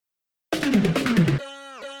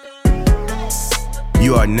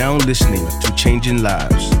You are now listening to Changing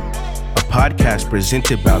Lives, a podcast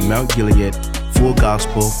presented by Mount Gilead Full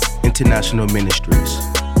Gospel International Ministries,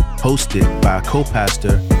 hosted by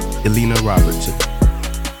co-pastor Elena Robertson.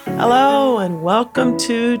 Hello and welcome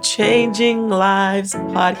to Changing Lives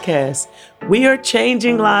podcast. We are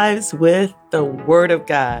changing lives with the Word of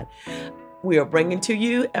God. We are bringing to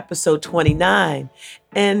you episode 29.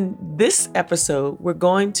 And this episode, we're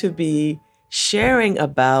going to be sharing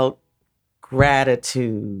about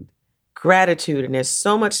gratitude. And there's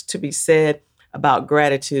so much to be said about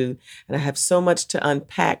gratitude. And I have so much to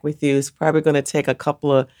unpack with you. It's probably going to take a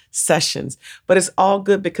couple of sessions, but it's all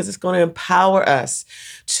good because it's going to empower us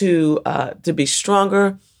to be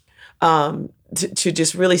stronger, to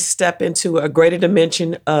just really step into a greater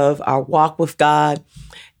dimension of our walk with God.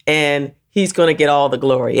 And He's going to get all the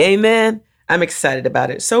glory. Amen. I'm excited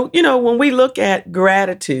about it. So, when we look at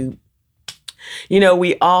gratitude,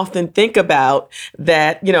 we often think about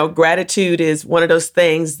that, gratitude is one of those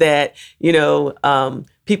things that,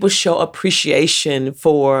 people show appreciation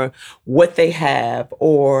for what they have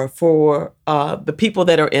or for the people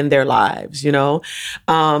that are in their lives,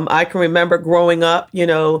 I can remember growing up,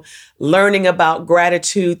 learning about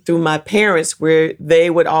gratitude through my parents, where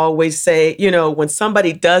they would always say, when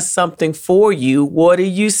somebody does something for you, what do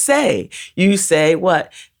you say? You say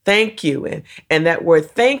what? Thank you. And that word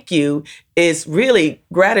thank you is really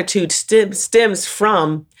gratitude stems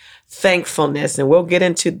from thankfulness. And we'll get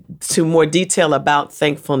into more detail about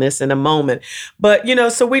thankfulness in a moment. But,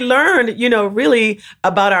 so we learned, really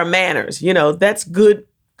about our manners. That's good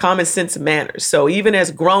common sense manners. So even as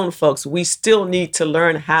grown folks, we still need to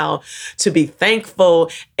learn how to be thankful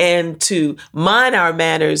and to mind our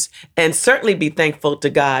manners, and certainly be thankful to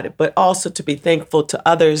God, but also to be thankful to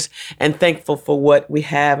others and thankful for what we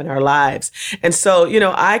have in our lives. And so,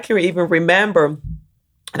 I can even remember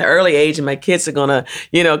at an early age, and my kids are gonna,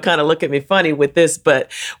 kind of look at me funny with this, but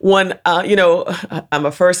when, I'm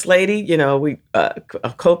a first lady, we a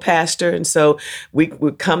co-pastor, and so we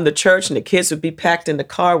would come to church, and the kids would be packed in the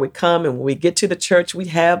car. We come, and when we get to the church, we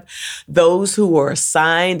have those who are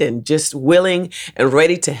assigned and just willing and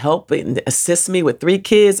ready to help and assist me with 3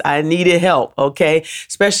 kids. I needed help, okay,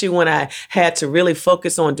 especially when I had to really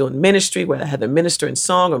focus on doing ministry, whether I had to minister in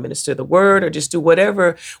song or minister the word or just do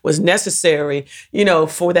whatever was necessary,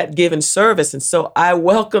 for that given service. And so I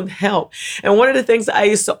welcomed help. And one of the things I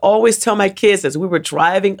used to always tell my kids as we were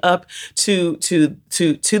driving up to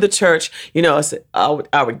the church,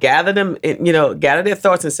 I would gather them, gather their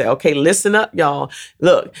thoughts and say, okay, listen up, y'all.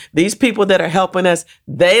 Look, these people that are helping us,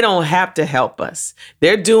 they don't have to help us.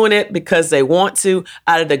 They're doing it because they want to,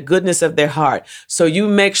 out of the goodness of their heart. So you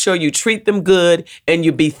make sure you treat them good and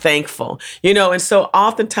you be thankful, and so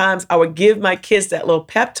oftentimes I would give my kids that little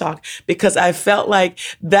pep talk because I felt like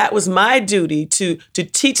that was my duty to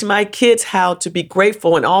teach my kids how to be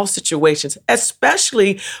grateful in all situations,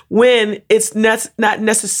 especially when it's not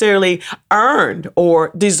necessarily earned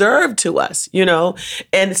or deserved to us,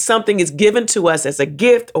 and something is given to us as a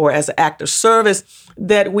gift or as an act of service,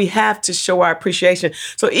 that we have to show our appreciation.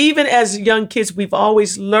 So even as young kids, we've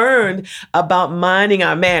always learned about minding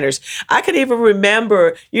our manners. I can even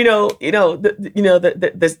remember, the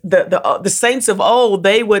saints of old,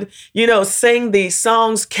 they would, sing these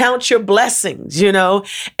songs, Count Your Blessings,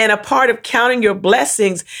 and a part of counting your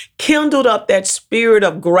blessings kindled up that spirit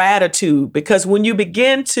of gratitude, because when you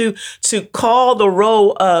begin to call the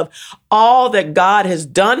roll of all that God has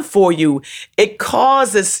done for you, it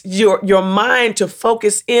causes your mind to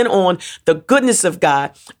focus in on the goodness of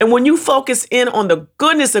God. And when you focus in on the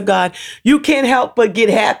goodness of God, you can't help but get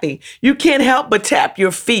happy. You can't help but tap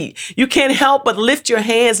your feet. You can't help but lift your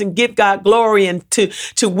hands and give God glory, and to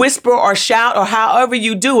whisper or shout, or however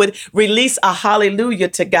you do it, release a hallelujah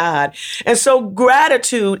to God. And so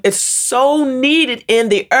gratitude is so needed in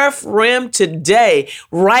the earth realm today,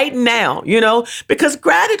 right now, because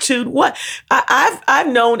gratitude, what I've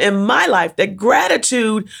known in my life, that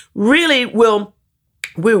gratitude really will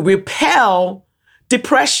repel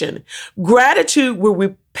depression. Gratitude will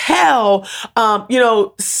repel,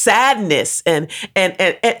 sadness, and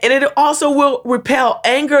it also will repel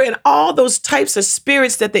anger and all those types of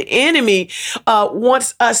spirits that the enemy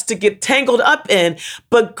wants us to get tangled up in.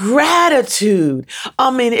 But gratitude,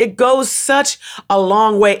 it goes such a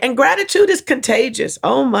long way, and gratitude is contagious.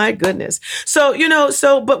 Oh my goodness.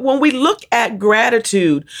 So, but when we look at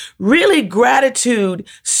gratitude, really gratitude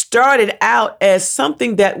started out as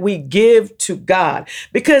something that we give to God.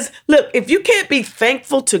 Because look, if you can't be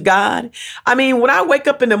thankful to God, when I wake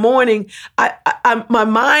up in the morning, my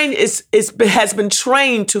mind has been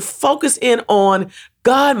trained to focus in on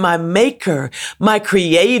God, my maker, my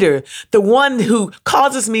creator, the one who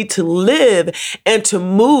causes me to live and to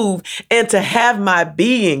move and to have my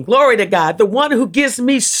being. Glory to God, the one who gives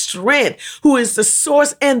me strength, who is the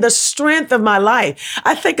source and the strength of my life.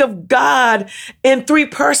 I think of God in three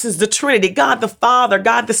persons, the Trinity, God the Father,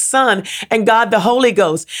 God the Son, and God the Holy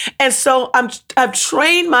Ghost. And so I've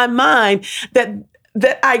trained my mind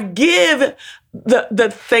that I give the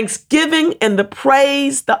thanksgiving and the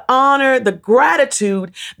praise, the honor, the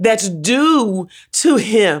gratitude that's due to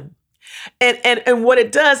him. And what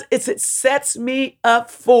it does is it sets me up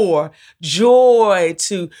for joy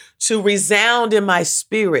to resound in my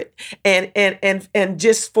spirit and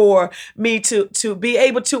just for me to be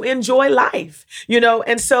able to enjoy life,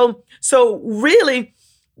 and so really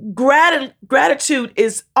gratitude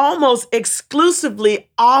is almost exclusively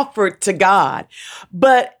offered to God.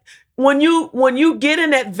 But when you get in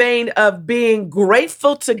that vein of being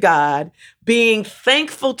grateful to God, being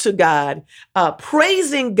thankful to God,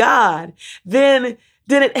 praising God, then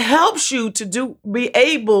it helps you to be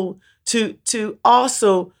able to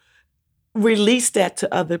also release that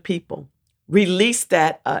to other people. Release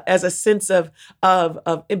that as a sense of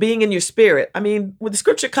being in your spirit. I mean, when the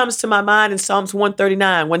scripture comes to my mind in Psalms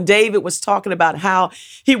 139, when David was talking about how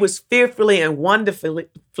he was fearfully and wonderfully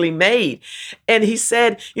made. And he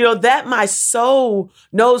said, that my soul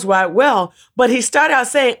knows right well. But he started out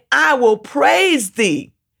saying, I will praise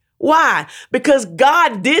thee. Why? Because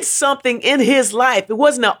God did something in his life. It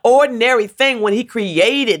wasn't an ordinary thing when he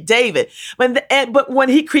created David. But when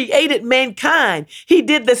he created mankind, he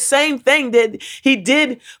did the same thing that he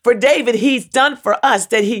did for David. He's done for us,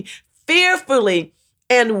 that he fearfully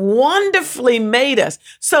and wonderfully made us.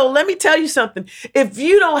 So let me tell you something. If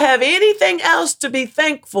you don't have anything else to be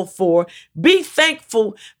thankful for, be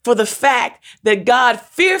thankful for the fact that God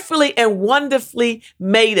fearfully and wonderfully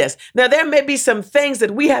made us. Now, there may be some things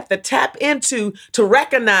that we have to tap into to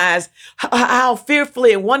recognize how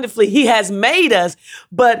fearfully and wonderfully he has made us.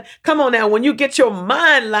 But come on now, when you get your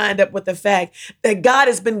mind lined up with the fact that God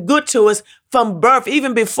has been good to us from birth,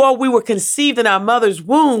 even before we were conceived in our mother's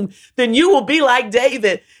womb, then you will be like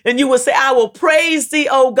David and you will say, I will praise thee,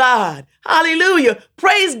 O God. Hallelujah.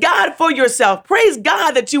 Praise God for yourself. Praise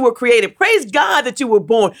God that you were created. Praise God that you were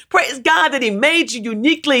born. Praise God that he made you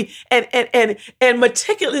uniquely and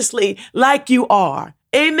meticulously like you are.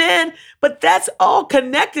 Amen. But that's all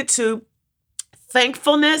connected to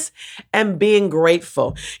thankfulness and being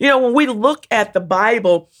grateful. When we look at the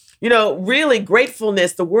Bible, really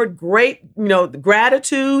gratefulness, the word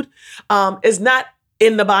gratitude is not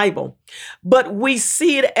in the Bible, but we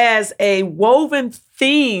see it as a woven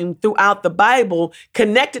theme throughout the Bible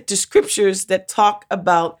connected to scriptures that talk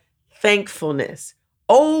about thankfulness.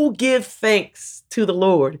 Oh, give thanks to the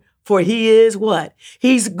Lord, for he is what?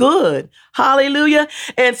 He's good. Hallelujah.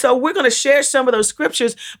 And so we're going to share some of those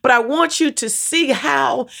scriptures, but I want you to see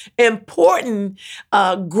how important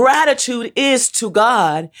gratitude is to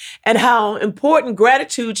God and how important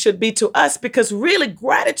gratitude should be to us, because really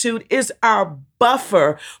gratitude is our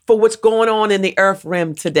buffer for what's going on in the earth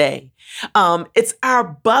realm today. It's our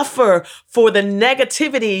buffer for the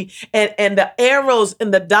negativity and the arrows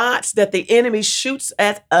and the dots that the enemy shoots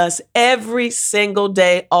at us every single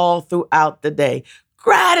day, all throughout the day.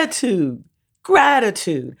 Gratitude.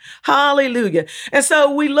 Hallelujah. And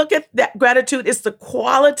so we look at that gratitude. It's the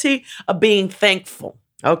quality of being thankful.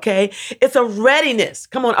 Okay. It's a readiness.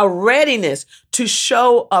 Come on, a readiness to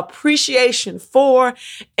show appreciation for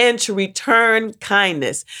and to return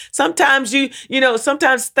kindness. Sometimes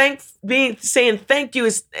sometimes saying thank you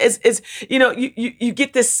is you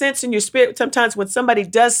get this sense in your spirit sometimes when somebody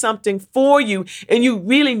does something for you and you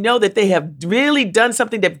really know that they have really done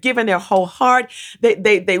something, they've given their whole heart,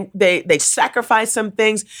 they sacrifice some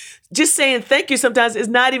things. Just saying thank you sometimes is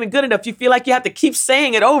not even good enough. You feel like you have to keep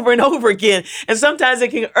saying it over and over again. And sometimes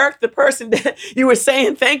it can irk the person that you were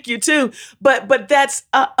saying thank you to. But that's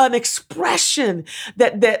an expression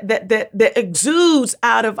that exudes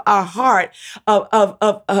out of our heart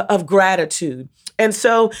of gratitude. And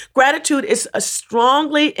so gratitude is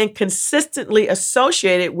strongly and consistently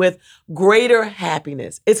associated with greater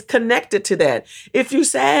happiness. It's connected to that. If you're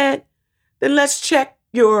sad, then let's check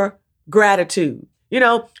your gratitude.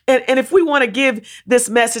 And if we want to give this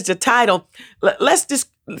message a title,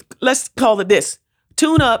 let's call it this: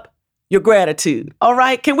 tune up your gratitude. All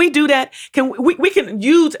right. Can we do that? We can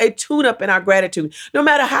use a tune up in our gratitude, no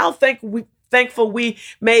matter how thankful we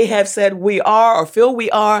may have said we are or feel we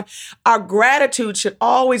are. Our gratitude should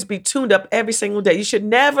always be tuned up every single day. You should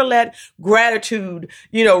never let gratitude,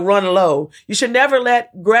 run low. You should never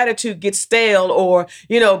let gratitude get stale or,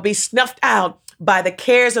 be snuffed out. by the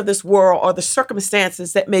cares of this world or the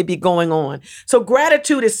circumstances that may be going on. So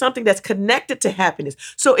gratitude is something that's connected to happiness.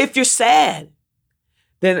 So if you're sad,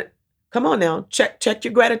 then come on now, check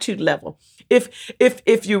your gratitude level. If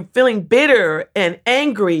you're feeling bitter and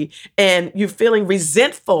angry and you're feeling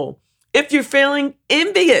resentful, if you're feeling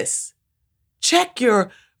envious, check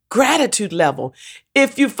your gratitude level.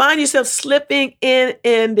 If you find yourself slipping in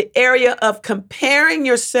the area of comparing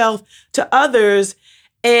yourself to others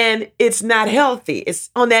and it's not healthy,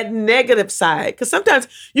 it's on that negative side. Because sometimes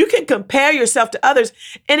you can compare yourself to others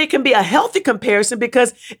and it can be a healthy comparison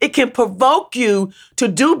because it can provoke you to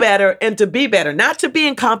do better and to be better, not to be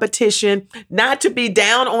in competition, not to be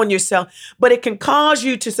down on yourself, but it can cause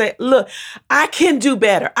you to say, look, I can do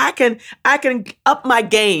better. I can up my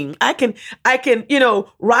game. I can,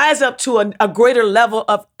 rise up to a greater level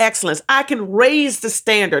of excellence. I can raise the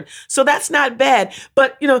standard. So that's not bad.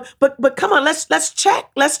 But, but come on, let's check.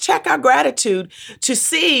 Let's check our gratitude to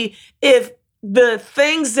see if the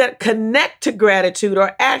things that connect to gratitude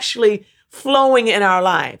are actually flowing in our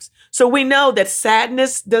lives. So we know that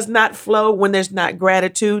sadness does not flow when there's not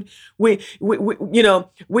gratitude. We know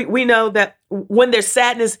that when there's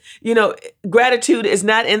sadness, gratitude is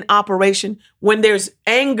not in operation. When there's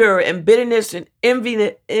anger and bitterness and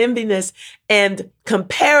enviness and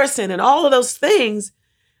comparison and all of those things,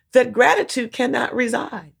 that gratitude cannot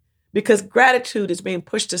reside. Because gratitude is being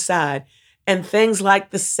pushed aside and things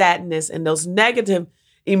like the sadness and those negative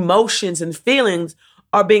emotions and feelings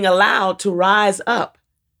are being allowed to rise up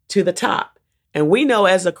to the top. And we know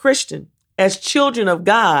as a Christian, as children of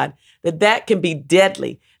God, that can be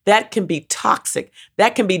deadly, that can be toxic,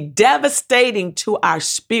 that can be devastating to our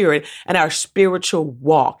spirit and our spiritual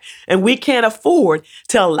walk. And we can't afford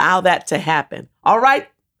to allow that to happen. All right?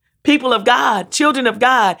 People of God, children of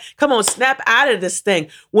God, come on, snap out of this thing.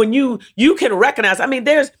 When you can recognize,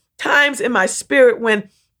 there's times in my spirit when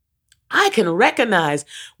I can recognize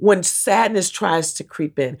when sadness tries to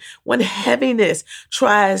creep in, when heaviness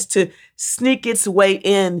tries to sneak its way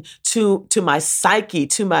in to my psyche,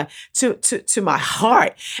 to my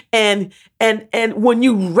heart. And when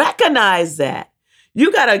you recognize that, you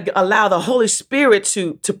got to allow the Holy Spirit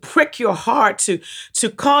to prick your heart, to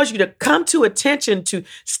cause you to come to attention, to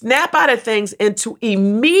snap out of things and to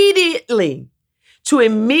immediately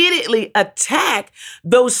attack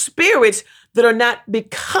those spirits that are not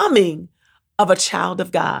becoming of a child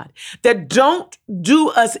of God, that don't do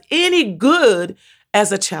us any good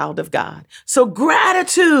as a child of God. So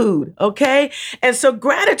gratitude, okay? And so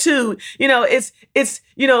gratitude,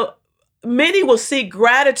 many will see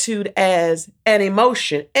gratitude as an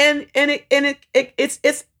emotion, and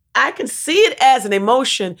it's I can see it as an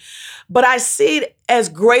emotion, but I see it as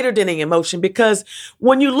greater than an emotion, because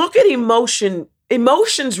when you look at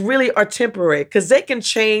emotions really are temporary because they can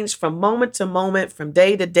change from moment to moment, from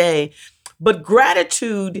day to day. But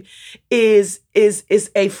gratitude is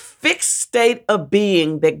a fixed state of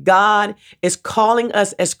being that God is calling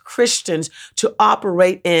us as Christians to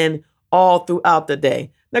operate in all throughout the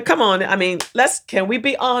day. Now, come on. Can we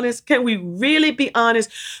be honest? Can we really be honest?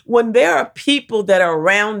 When there are people that are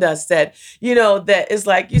around us that, that is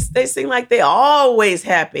like, they seem like they're always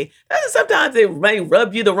happy. Sometimes they may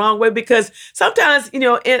rub you the wrong way because sometimes,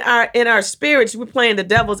 in our spirits, we're playing the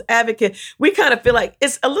devil's advocate. We kind of feel like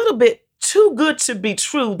it's a little bit too good to be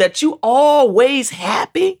true that you always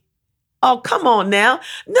happy. Oh, come on now.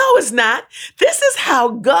 No, it's not. This is how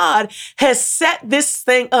God has set this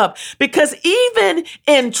thing up. Because even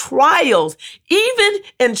in trials, even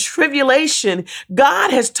in tribulation,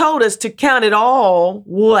 God has told us to count it all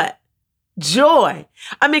what? Joy.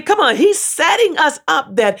 Come on. He's setting us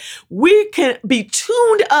up that we can be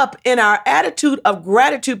tuned up in our attitude of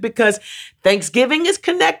gratitude, because Thanksgiving is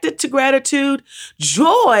connected to gratitude.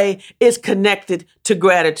 Joy is connected to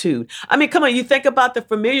gratitude. Come on. You think about the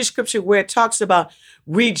familiar scripture where it talks about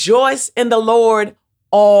rejoice in the Lord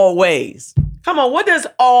always. Come on. What does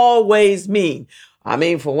always mean?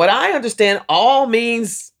 From what I understand, all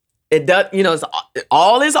means it does,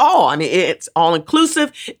 all is all. It's all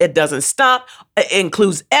inclusive. It doesn't stop. It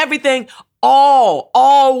includes everything.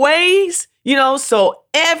 Always, so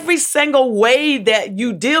every single way that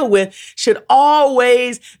you deal with should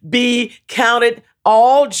always be counted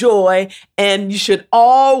all joy, and you should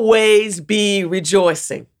always be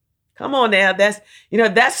rejoicing. Come on now. That's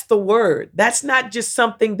the word. That's not just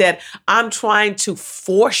something that I'm trying to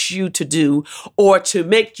force you to do or to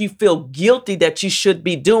make you feel guilty that you should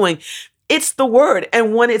be doing. It's the word.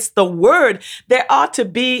 And when it's the word, there ought to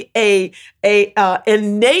be a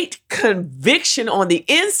innate conviction on the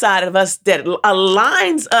inside of us that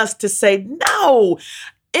aligns us to say, no,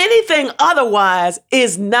 Anything otherwise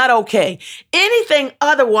is not okay. Anything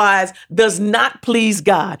otherwise does not please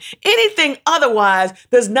God. Anything otherwise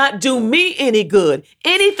does not do me any good.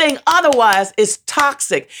 Anything otherwise is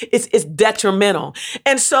toxic. It's detrimental.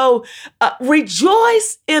 And so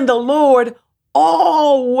rejoice in the Lord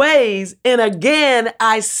always. And again,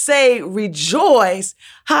 I say rejoice.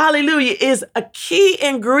 Hallelujah is a key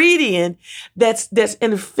ingredient that's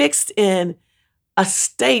fixed in a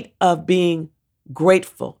state of being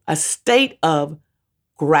grateful, a state of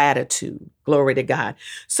gratitude. Glory to God.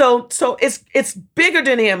 So it's bigger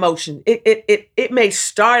than the emotion. It may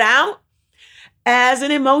start out as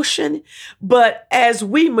an emotion, but as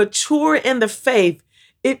we mature in the faith,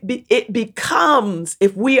 it becomes,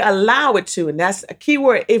 if we allow it to, and that's a key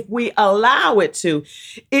word, if we allow it to,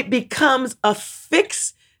 it becomes a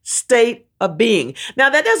fixed state of being. Now,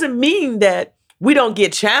 that doesn't mean that we don't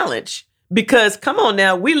get challenged. Because come on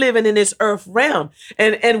now, we living in this earth realm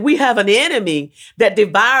and we have an enemy that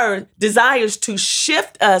desires to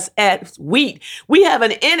shift us as wheat. We have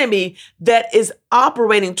an enemy that is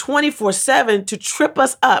operating 24/7 to trip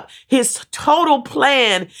us up. His total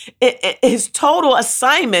plan, his total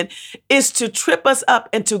assignment is to trip us up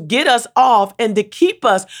and to get us off and to keep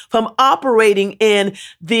us from operating in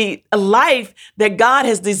the life that God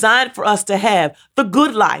has designed for us to have, the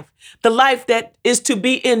good life. The life that is to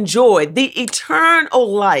be enjoyed, the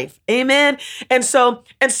eternal life. Amen. But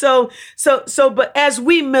as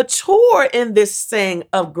we mature in this thing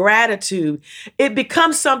of gratitude, it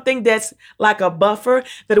becomes something that's like a buffer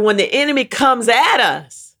that when the enemy comes at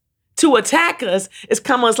us to attack us, it's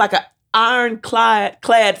coming as like an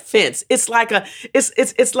ironclad fence. It's like a,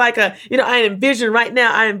 I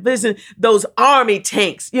envision those army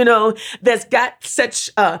tanks, that's got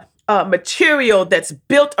such material that's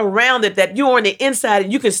built around it that you're on the inside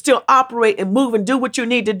and you can still operate and move and do what you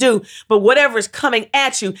need to do. But whatever is coming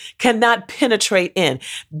at you cannot penetrate in.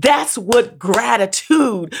 That's what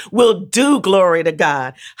gratitude will do. Glory to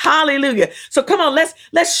God. Hallelujah. So come on,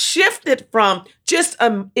 let's shift it from just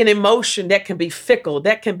an emotion that can be fickle,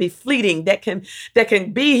 that can be fleeting, that can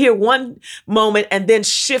be here one moment and then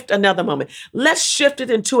shift another moment. Let's shift it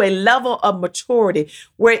into a level of maturity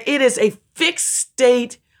where it is a fixed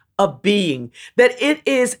state of being, that it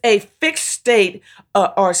is a fixed state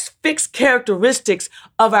or fixed characteristics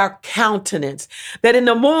of our countenance, that in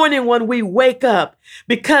the morning when we wake up,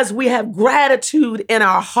 because we have gratitude in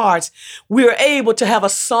our hearts, we're able to have a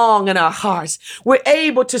song in our hearts. We're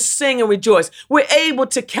able to sing and rejoice. We're able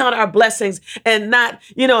to count our blessings and not,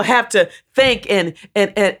 have to think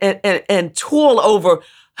and toil over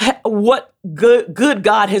what good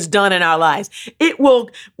God has done in our lives. It will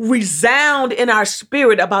resound in our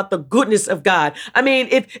spirit about the goodness of God. I mean,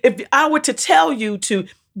 if I were to tell you to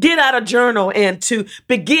get out a journal and to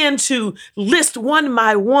begin to list one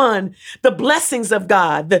by one the blessings of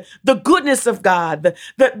God, the goodness of God,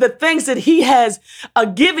 the things that He has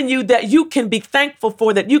given you that you can be thankful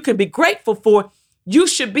for, that you can be grateful for, you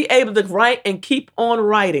should be able to write and keep on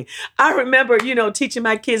writing. I remember, teaching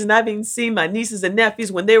my kids, and I've even seen my nieces and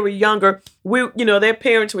nephews when they were younger. Their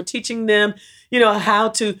parents were teaching them, how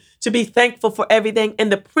to be thankful for everything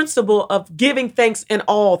and the principle of giving thanks in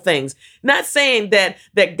all things. Not saying that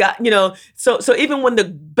God, so even when the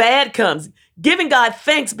bad comes, giving God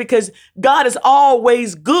thanks because God is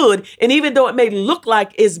always good. And even though it may look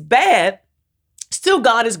like it's bad, still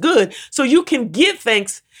God is good. So you can give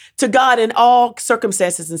thanks to God in all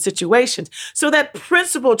circumstances and situations. So that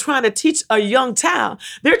principle trying to teach a young child,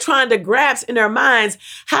 they're trying to grasp in their minds,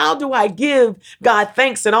 how do I give God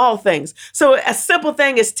thanks in all things? So a simple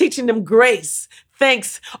thing is teaching them grace,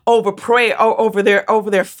 thanks over prayer or over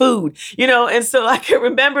their food, and so I can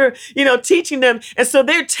remember, teaching them. And so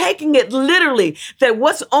they're taking it literally that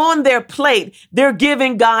what's on their plate, they're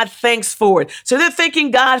giving God thanks for it. So they're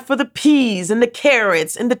thanking God for the peas and the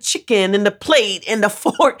carrots and the chicken and the plate and the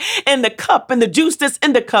fork and the cup and the juice that's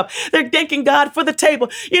in the cup. They're thanking God for the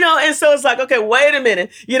table, and so it's like, okay, wait a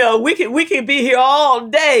minute. We can be here all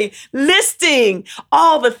day listing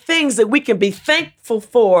all the things that we can be thankful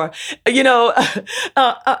for,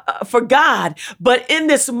 for God. But in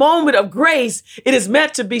this moment of grace, it is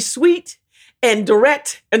meant to be sweet and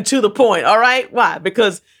direct and to the point. All right. Why?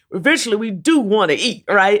 Because eventually we do want to eat.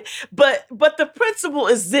 Right. But the principle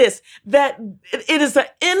is this, that it is an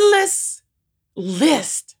endless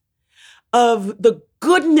list of the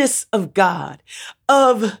goodness of God,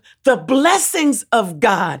 of the blessings of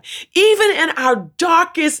God. Even in our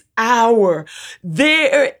darkest hour,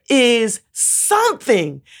 there is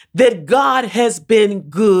something that God has been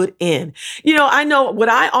good in. I know what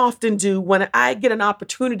I often do when I get an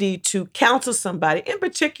opportunity to counsel somebody, in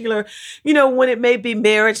particular, when it may be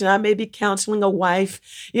marriage and I may be counseling a wife,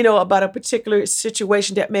 about a particular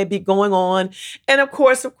situation that may be going on. And of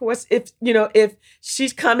course, if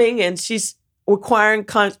she's coming and she's requiring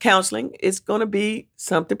counseling, it's going to be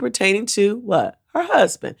something pertaining to what? Her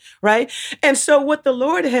husband, right? And so what the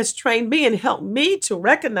Lord has trained me and helped me to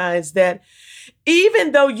recognize that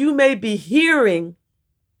even though you may be hearing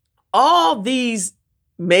all these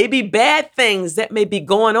maybe bad things that may be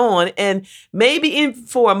going on, and maybe in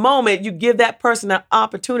for a moment, you give that person an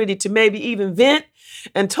opportunity to maybe even vent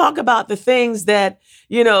and talk about the things that,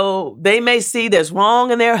 they may see that's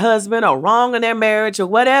wrong in their husband or wrong in their marriage or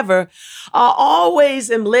whatever. I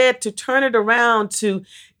always am led to turn it around to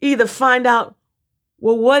either find out,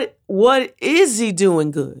 well, what is he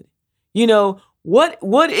doing good?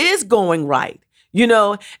 What is going right?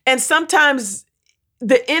 And sometimes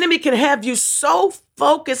the enemy can have you so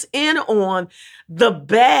focused in on the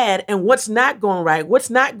bad and what's not going right, what's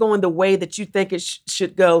not going the way that you think it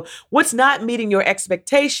should go, what's not meeting your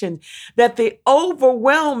expectation, that the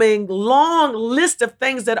overwhelming long list of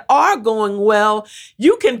things that are going well,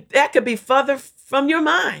 that could be further from your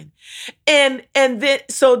mind. And then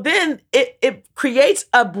it creates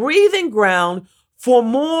a breathing ground for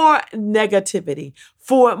more negativity,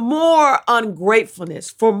 for more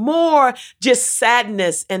ungratefulness, for more just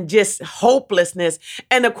sadness and just hopelessness.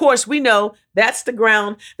 And of course, we know that's the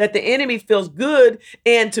ground that the enemy feels good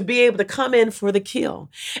and to be able to come in for the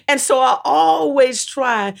kill. And so I always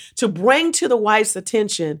try to bring to the wife's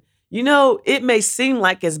attention, it may seem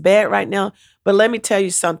like it's bad right now, but let me tell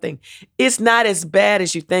you something. It's not as bad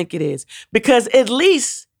as you think it is, because at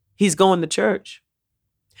least he's going to church.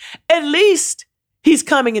 At least he's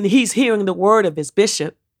coming and he's hearing the word of his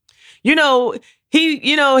bishop. He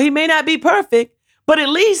may not be perfect, but at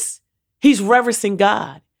least he's reverencing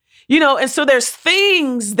God. And so there's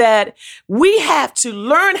things that we have to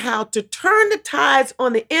learn how to turn the tides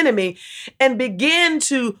on the enemy and begin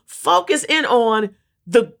to focus in on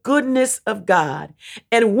the goodness of God.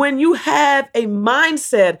 And when you have a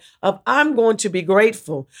mindset of, I'm going to be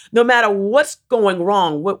grateful, no matter what's going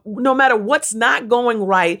wrong, no matter what's not going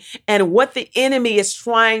right, and what the enemy is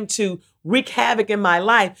trying to wreak havoc in my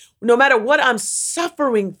life, no matter what I'm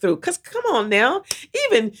suffering through. Because come on now,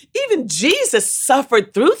 even Jesus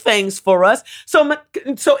suffered through things for us. So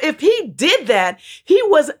if he did that, he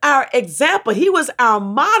was our example. He was our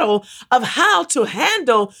model of how to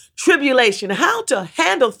handle tribulation, how to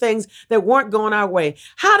handle things that weren't going our way,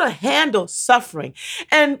 how to handle suffering.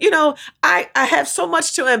 And, I have so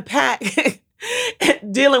much to unpack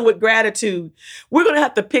dealing with gratitude. We're going to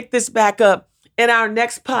have to pick this back up in our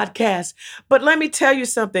next podcast. But let me tell you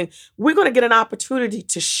something. We're going to get an opportunity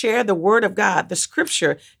to share the word of God, the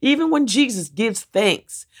scripture, even when Jesus gives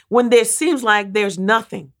thanks, when there seems like there's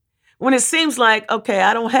nothing, when it seems like, okay,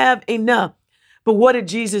 I don't have enough. But what did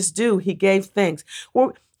Jesus do? He gave thanks.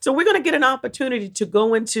 So we're going to get an opportunity to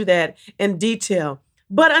go into that in detail.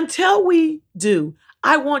 But until we do,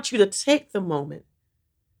 I want you to take the moment,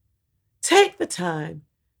 take the time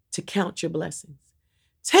to count your blessings.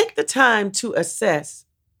 Take the time to assess,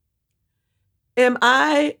 am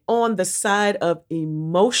I on the side of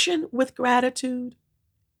emotion with gratitude,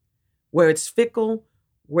 where it's fickle,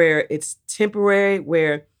 where it's temporary,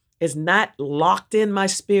 where it's not locked in my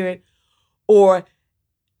spirit? Or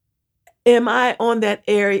am I in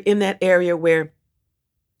that area where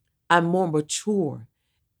I'm more mature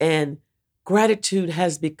and gratitude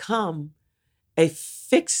has become a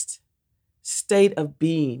fixed state of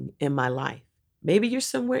being in my life? Maybe you're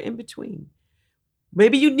somewhere in between.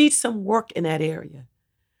 Maybe you need some work in that area.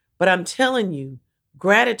 But I'm telling you,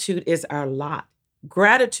 gratitude is our lot.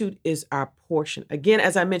 Gratitude is our portion. Again,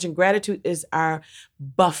 as I mentioned, gratitude is our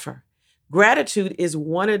buffer. Gratitude is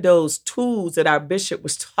one of those tools that our bishop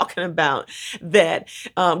was talking about that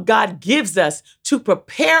God gives us to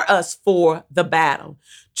prepare us for the battle,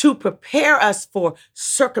 to prepare us for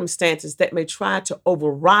circumstances that may try to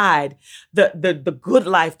override the good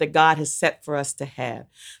life that God has set for us to have.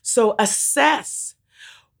 So assess,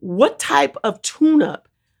 what type of tune-up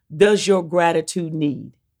does your gratitude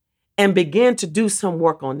need? And begin to do some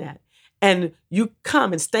work on that. And you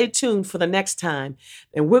come and stay tuned for the next time.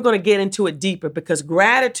 And we're going to get into it deeper, because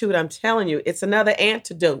gratitude, I'm telling you, it's another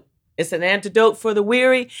antidote. It's an antidote for the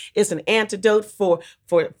weary. It's an antidote for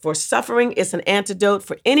suffering. It's an antidote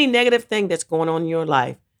for any negative thing that's going on in your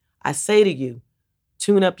life. I say to you,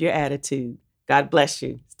 Tune up your attitude. God bless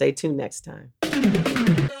you. Stay tuned next time.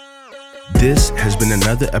 This has been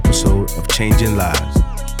another episode of Changing Lives.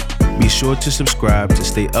 Be sure to subscribe to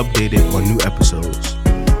stay updated on new episodes.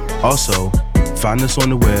 Also, find us on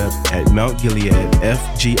the web at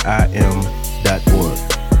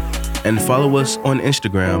mountgileadfgim.org and follow us on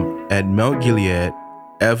Instagram at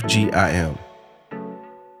mountgileadfgim.